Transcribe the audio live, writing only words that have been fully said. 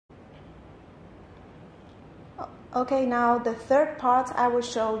Okay, now the third part, I will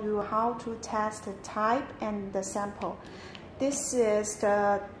show you how to test the type and the sample. This is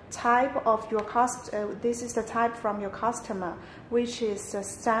the type of your this is the type from your customer, which is the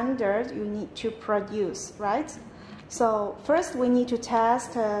standard you need to produce, right? So first we need to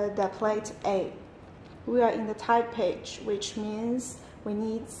test the plate A. We are in the type page, which means we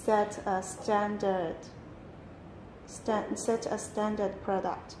need set a standard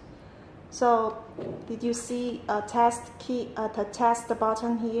product. So did you see a test key, the test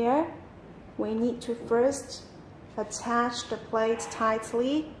button here? We need to first attach the plate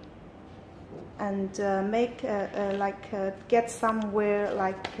tightly and get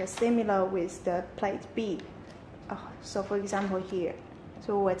somewhere similar with the plate B. So for example here,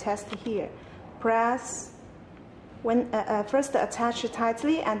 so we'll test here. Press when first attach it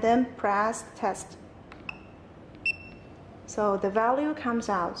tightly and then press test. So the value comes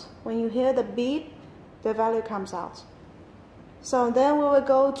out. When you hear the beep, the value comes out. So then we will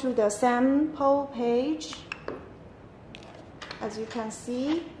go to the sample page. As you can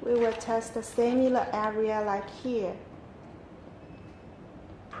see, we will test the similar area like here.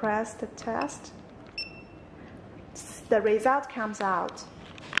 Press the test. The result comes out.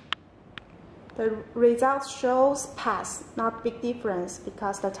 The result shows pass, not big difference,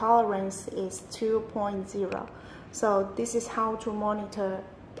 because the tolerance is 2.0. So this is how to monitor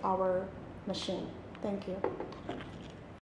our machine. Thank you.